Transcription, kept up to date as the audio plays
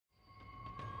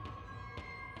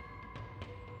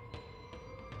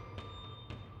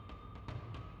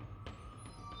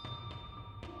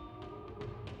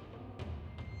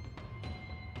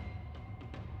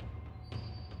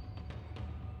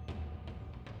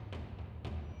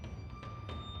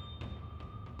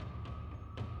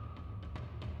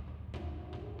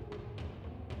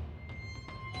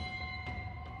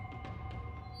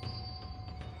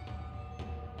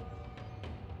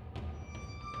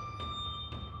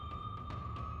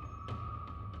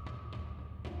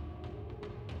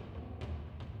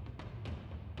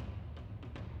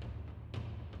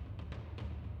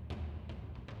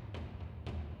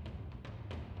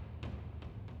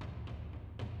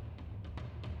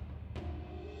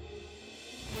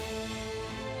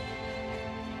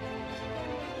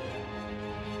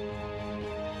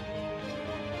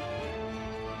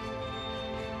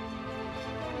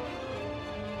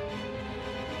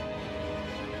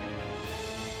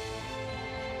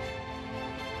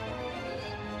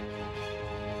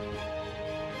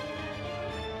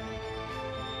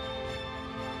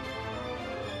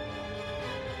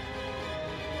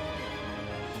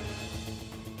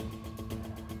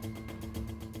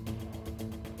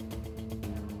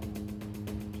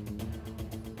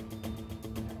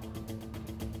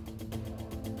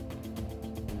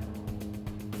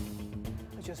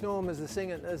just know him as the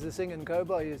singing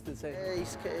cowboy, used to say.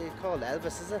 He's called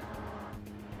Elvis, is it?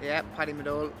 Yeah, Paddy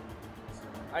Madole.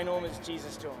 I know him as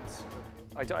Jesus Jones.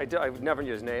 I never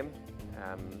knew his name,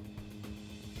 and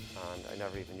I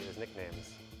never even knew his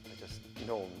nicknames. I just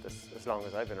know him as long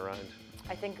as I've been around.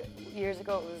 I think years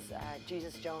ago it was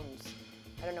Jesus Jones.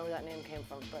 I don't know where that name came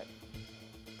from, but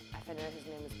I found out his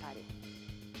name was Paddy.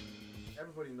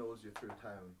 Everybody knows you through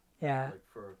town. Yeah. Like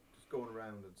for just going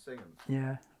around and singing.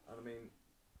 Yeah. And I mean,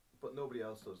 but nobody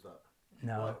else does that.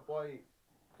 No.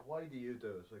 Why do you do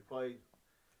it? Like, why?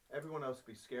 Everyone else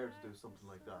would be scared to do something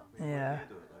like that. I mean, Yeah. why do you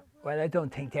do it? Like? Well, I don't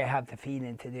think they have the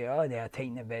feeling to do. All they're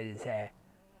thinking about is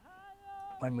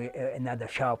when we another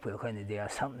shop we're going to do or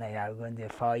something like that. We're going to do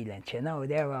violence, you know.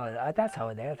 They're all that's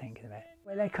all they're thinking about.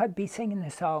 Well, I could be singing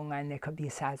a song and it could be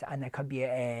sad and it could be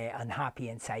unhappy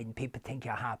inside, and people think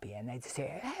you're happy, and they just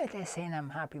say, "Oh, they're saying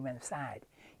I'm happy when I'm sad,"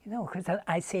 you know. Because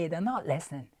I say they're not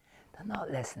listening. They're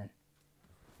not listening,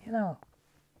 you know.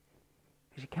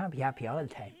 Because you can't be happy all the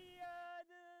time.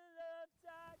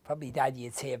 Probably Daddy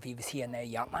would say if he was here now,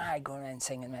 "You're mad going around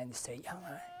singing around the street, you're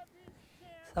mad."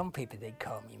 Some people did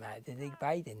call me mad, but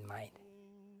I didn't mind.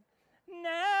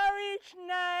 Now each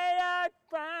night I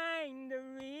find a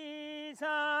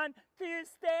reason to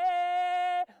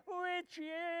stay with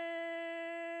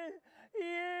you.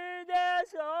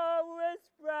 There's always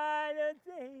brighter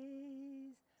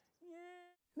days.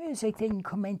 Music didn't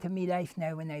come into my life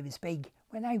now when I was big.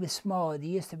 When I was small, they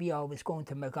used to be always going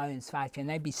to McGowan's factory,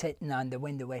 and I'd be sitting on the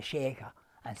window with a shaker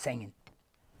and singing.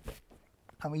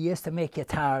 And we used to make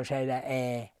guitars out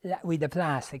of with the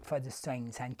plastic for the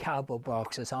strings and cardboard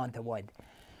boxes onto wood.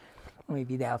 We'd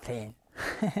be there playing.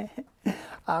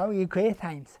 Oh, we had great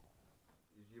times.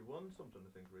 You won something, I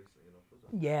think, recently enough, was it?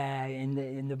 Yeah,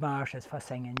 in the marshes for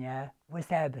singing. Yeah, it was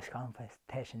the Elvis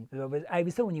competition. But I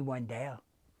was the only one there.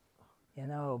 You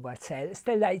know, but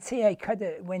still, I'd say I could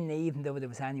have won, even though there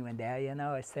was anyone there. You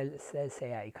know, I still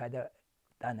say I could have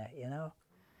done it. You know.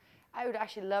 I would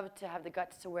actually love to have the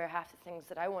guts to wear half the things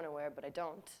that I want to wear, but I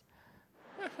don't.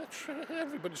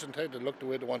 Everybody's entitled to look the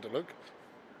way they want to look.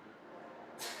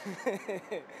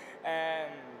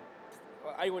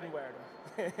 Well, I wouldn't wear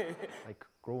them. Like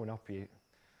growing up, you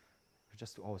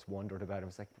just always wondered about him.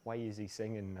 It's like, why is he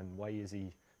singing, and why is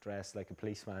he dressed like a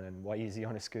policeman, and why is he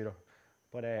on a scooter?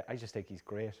 But I just think he's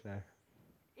great now.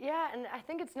 Yeah, and I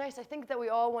think it's nice. I think that we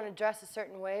all want to dress a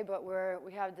certain way, but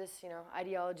we have this, you know,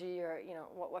 ideology, or, you know,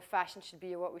 what fashion should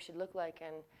be or what we should look like,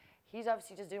 and he's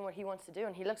obviously just doing what he wants to do,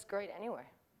 and he looks great anyway,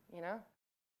 you know?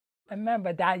 I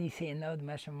remember Daddy saying, "No, the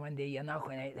mission one day, you're not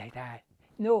going out like that."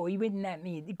 No, he wouldn't let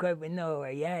me go out with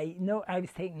Noah. Yeah, no, I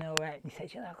was taking Noah out, and he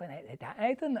said, "You're not going out like that." And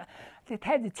I don't know, to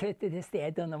tell the truth, to this day,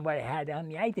 I don't know what I had on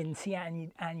me. I didn't see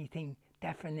anything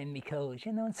different in my clothes,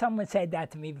 you know. And someone said that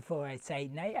to me before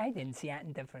outside, and I didn't see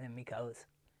anything different in my clothes.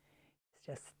 It's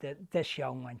just this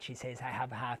young one, she says, "I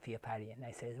have a half for you, Paddy," and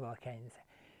I says, "What kind?"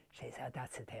 She says, "Oh,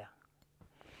 that's it there."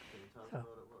 Can you tell me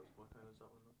what kind is that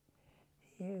one?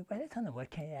 Yeah, well, I don't know what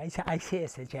kind. I say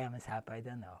it's a German's hat, but I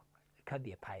don't know. It could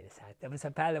be a pilot's hat. There was a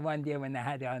fella one day when they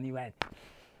had it on, he went.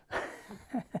 I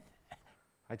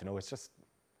don't know, it just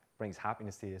brings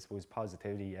happiness to you, I suppose,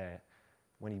 positivity.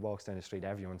 When he walks down the street,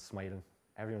 everyone's smiling.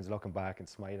 Everyone's looking back and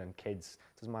smiling. Kids,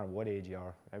 doesn't matter what age you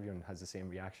are, everyone has the same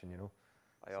reaction, you know.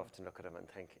 I often look at him and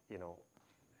think, you know,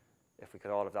 if we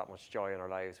could all have that much joy in our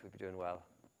lives, we'd be doing well.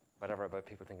 Whatever about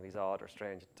people thinking he's odd or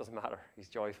strange, it doesn't matter. He's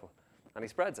joyful, and he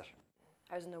spreads it.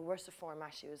 I was in the worst of form,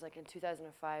 actually. It was like in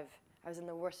 2005. I was in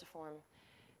the worst of form,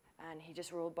 and he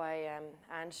just rolled by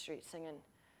Ann Street singing,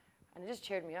 and it just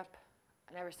cheered me up.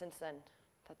 And ever since then,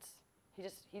 he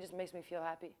just makes me feel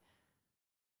happy.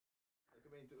 Like, I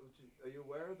mean, are you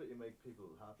aware that you make people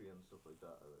happy and stuff like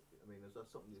that? I mean, is that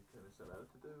something you kind of set out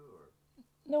to do, or?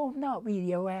 No, not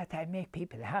really aware that I make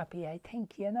people happy. I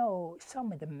think, you know,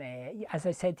 some of them, as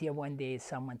I said to you one day,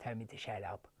 someone told me to shut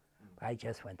up. I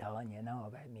just went on, you know,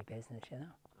 about my business, you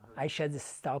know. I should have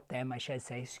stopped them. I should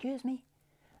say, "Excuse me,"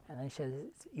 and I should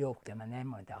have yoked them and then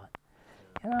went on,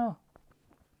 you know.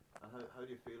 And how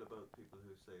do you feel about people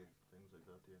who say things like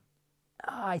that to you?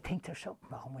 Oh, I think there's something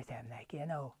wrong with them, like, you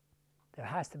know. There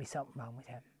has to be something wrong with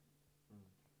them.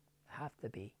 There have to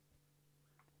be.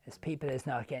 There's people that's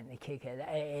not getting a kick out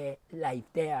of life.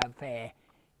 They have,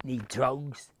 need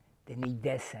drugs, they need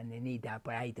this and they need that,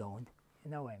 but I don't.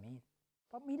 You know what I mean?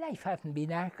 But my life hasn't been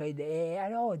that good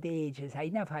at all the ages. I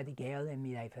never had a girl in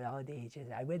my life at all the ages.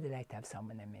 I would have liked to have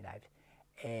someone in my life.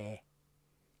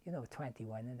 You know,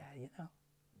 21 and that, you know.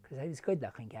 Because I was a good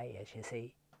looking guy, as you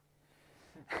see.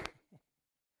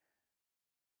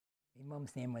 My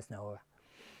mum's name was Nora.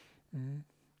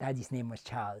 Daddy's name was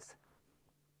Charles.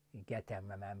 You get them,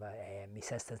 remember. My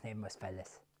sister's name was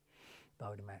Phyllis.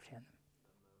 Bowden Martian.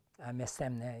 I miss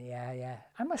them now, yeah.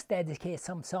 I must dedicate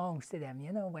some songs to them,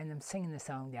 you know, when I'm singing a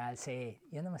song, I'll say,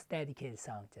 you know, I must dedicate a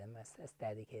song to them, let's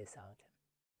dedicate a song to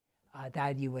them. Our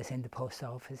daddy was in the post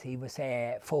office, he was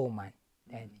a foreman,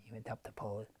 then he went up the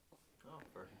pole. Oh,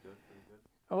 very good, very good.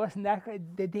 Oh, wasn't that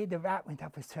good? The day the rat went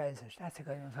up his trousers, that's a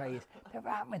good one for you. The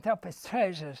rat went up his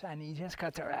trousers and he just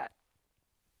got the rat.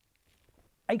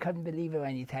 I couldn't believe it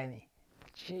when he told me.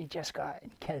 She just got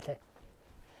and killed it.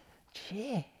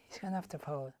 Gee, he's gone off the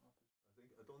pole.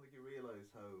 I don't think you realise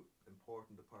how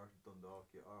important the part of Dundalk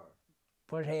you are.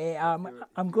 But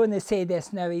I'm going to say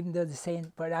this now, even though they're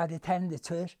saying, but are they telling the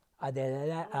truth? Are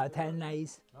they telling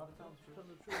lies?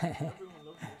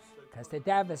 Because the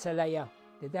devil's a liar.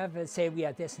 The devil say we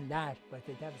are this and that, but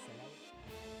the devil's a liar.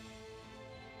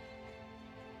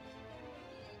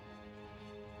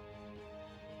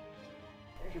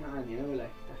 There's your man, you know,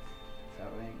 like,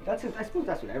 that's I suppose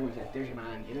that's what everyone says, there's your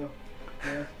man, you know.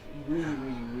 He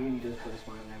really does put a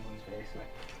smile on everyone's face,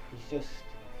 like,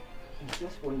 he's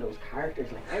just one of those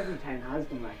characters, like, every town has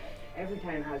them, like, every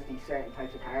town has these certain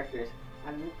types of characters,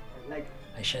 and, like,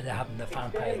 I should have happened to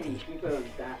vampire tea. People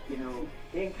that, you know,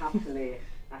 they encapsulate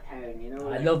a town, you know.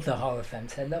 I like, love the horror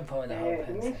films, I love all the horror the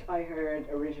films. myth I heard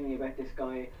originally about this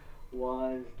guy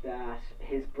was that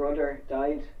his brother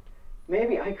died.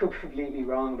 Maybe I could be completely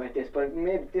wrong about this, but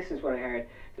maybe this is what I heard.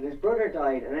 That his brother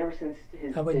died, and ever since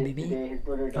his day his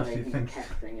brother died, he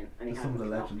kept singing, and he hadn't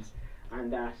stopped.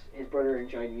 And that his brother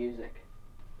enjoyed music.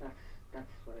 That's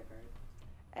what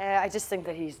I heard. I just think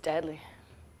that he's deadly.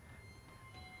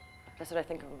 That's what I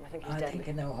think of him. I think he's deadly. I think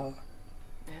I know how.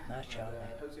 Yeah. Not sure.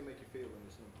 How does he make you feel when you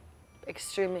sing?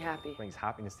 Extremely happy. Brings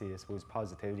happiness to you, I suppose,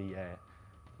 positivity.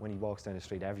 When he walks down the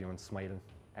street, everyone's smiling.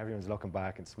 Everyone's looking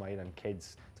back and smiling.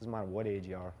 Kids, doesn't matter what age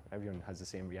you are, everyone has the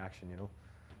same reaction, you know.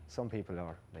 Some people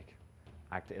are like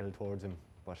act ill towards him,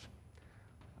 but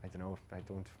I don't know. I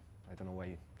don't know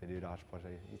why they do that. But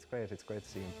it's great. It's great to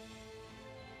see him.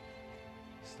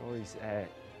 Stories,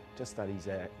 just that he's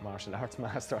a martial arts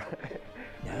master.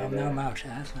 No, I'm no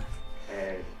martial arts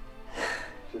master.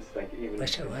 Just like even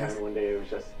Wish I was. one day it was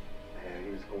just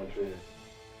he was going through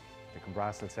The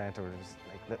Combrassil Centre, there was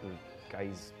like little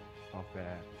guys up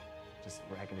just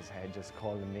wrecking his head, just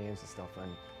calling them names and stuff,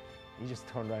 and he just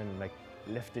turned around and like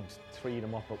lifted 3 of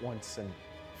them up at once and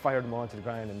fired them onto the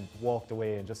ground and walked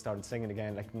away and just started singing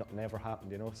again like nothing ever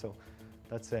happened, you know. So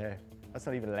that's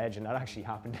not even a legend, that actually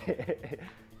happened.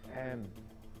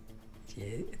 Yeah,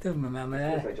 I don't remember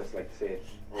that. I just like to say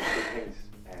all good things.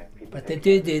 But they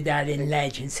do that in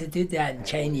legends, they do that in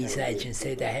Chinese legends,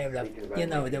 so they have, you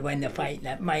know, that when they're fighting,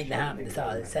 that mightn't happen at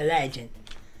all, it's a legend.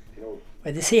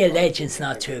 But they say a legend's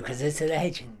not true, because it's a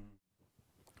legend.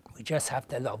 We just have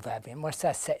to love everyone. What's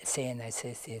that saying I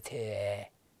says to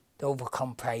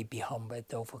overcome pride, be humble,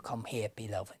 to overcome hate, be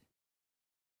loving.